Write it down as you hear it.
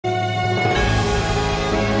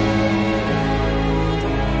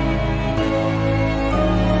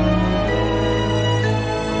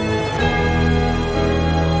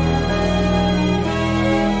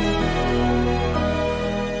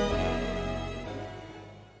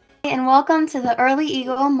and welcome to the Early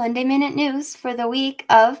Eagle Monday Minute News for the week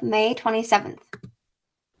of May 27th.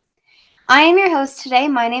 I am your host today.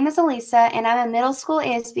 My name is Elisa, and I'm a Middle School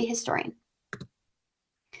ASB Historian.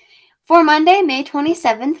 For Monday, May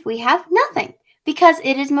 27th, we have nothing because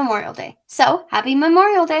it is Memorial Day. So, happy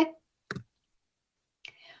Memorial Day!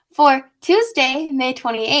 For Tuesday, May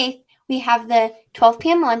 28th, we have the 12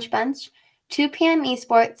 p.m. lunch bunch, 2 p.m.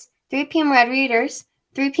 esports, 3 p.m. Red Readers,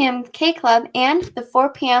 3 p.m. K Club, and the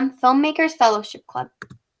 4 p.m. Filmmakers Fellowship Club.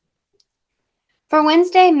 For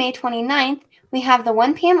Wednesday, May 29th, we have the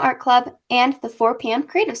 1 p.m. Art Club and the 4 p.m.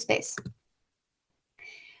 Creative Space.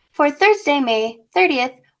 For Thursday, May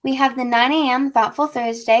 30th, we have the 9 a.m. Thoughtful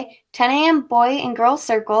Thursday, 10 a.m. Boy and Girl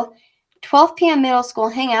Circle, 12 p.m. Middle School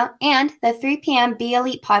Hangout, and the 3 p.m. Be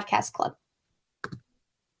Elite Podcast Club.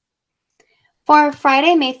 For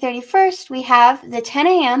Friday, May 31st, we have the 10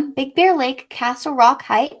 a.m. Big Bear Lake Castle Rock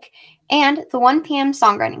Hike and the 1 p.m.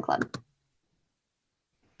 Songwriting Club.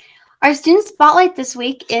 Our student spotlight this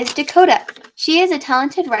week is Dakota. She is a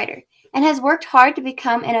talented writer and has worked hard to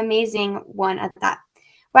become an amazing one at that.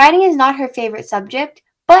 Writing is not her favorite subject,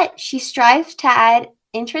 but she strives to add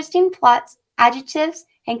interesting plots, adjectives,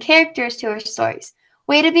 and characters to her stories.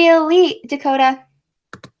 Way to be elite, Dakota!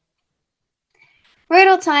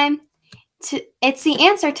 Riddle time. It's the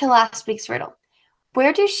answer to last week's riddle.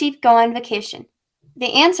 Where do sheep go on vacation?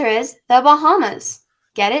 The answer is the Bahamas.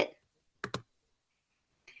 Get it?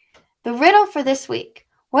 The riddle for this week.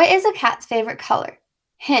 What is a cat's favorite color?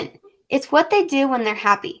 Hint. It's what they do when they're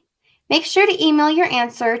happy. Make sure to email your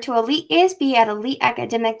answer to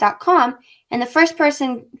eliteasb@eliteacademic.com, and the first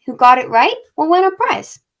person who got it right will win a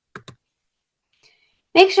prize.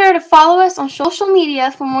 Make sure to follow us on social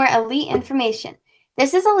media for more elite information.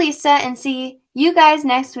 This is Elisa, and see you guys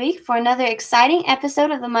next week for another exciting episode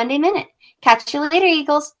of the Monday Minute. Catch you later,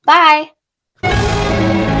 Eagles. Bye!